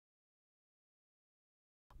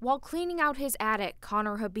While cleaning out his attic,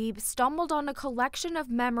 Connor Habib stumbled on a collection of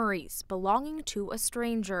memories belonging to a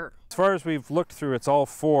stranger. As far as we've looked through, it's all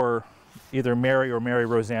for either Mary or Mary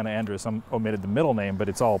Rosanna Andrews. I omitted the middle name, but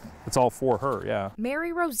it's all for her, yeah.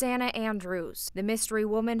 Mary Rosanna Andrews, the mystery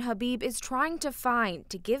woman Habib is trying to find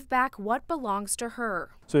to give back what belongs to her.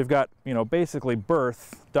 So we've got, basically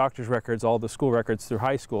birth, doctor's records, all the school records through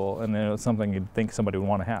high school, and then it's something you'd think somebody would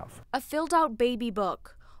want to have. A filled-out baby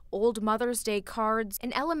book, old Mother's Day cards,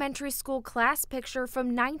 an elementary school class picture from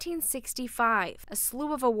 1965, a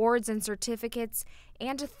slew of awards and certificates,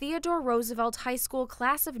 and a Theodore Roosevelt High School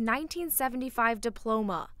class of 1975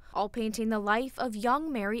 diploma, all painting the life of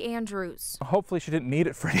young Mary Andrews. Hopefully she didn't need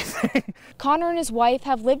it for anything. Connor and his wife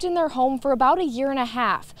have lived in their home for about a year and a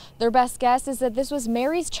half. Their best guess is that this was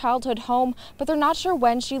Mary's childhood home, but they're not sure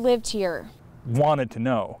when she lived here. Wanted to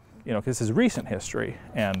know. Because this is recent history,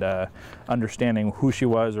 and understanding who she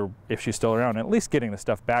was or if she's still around, and at least getting the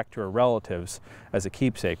stuff back to her relatives as a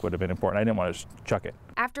keepsake would have been important. I didn't want to just chuck it.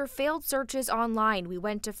 After failed searches online, we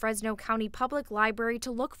went to Fresno County Public Library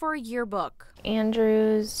to look for a yearbook.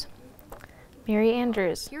 Andrews, Mary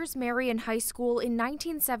Andrews. Here's Mary in high school in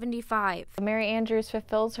 1975. Mary Andrews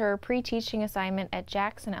fulfills her pre-teaching assignment at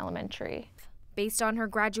Jackson Elementary. Based on her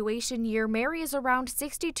graduation year, Mary is around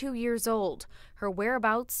 62 years old. Her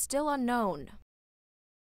whereabouts still unknown.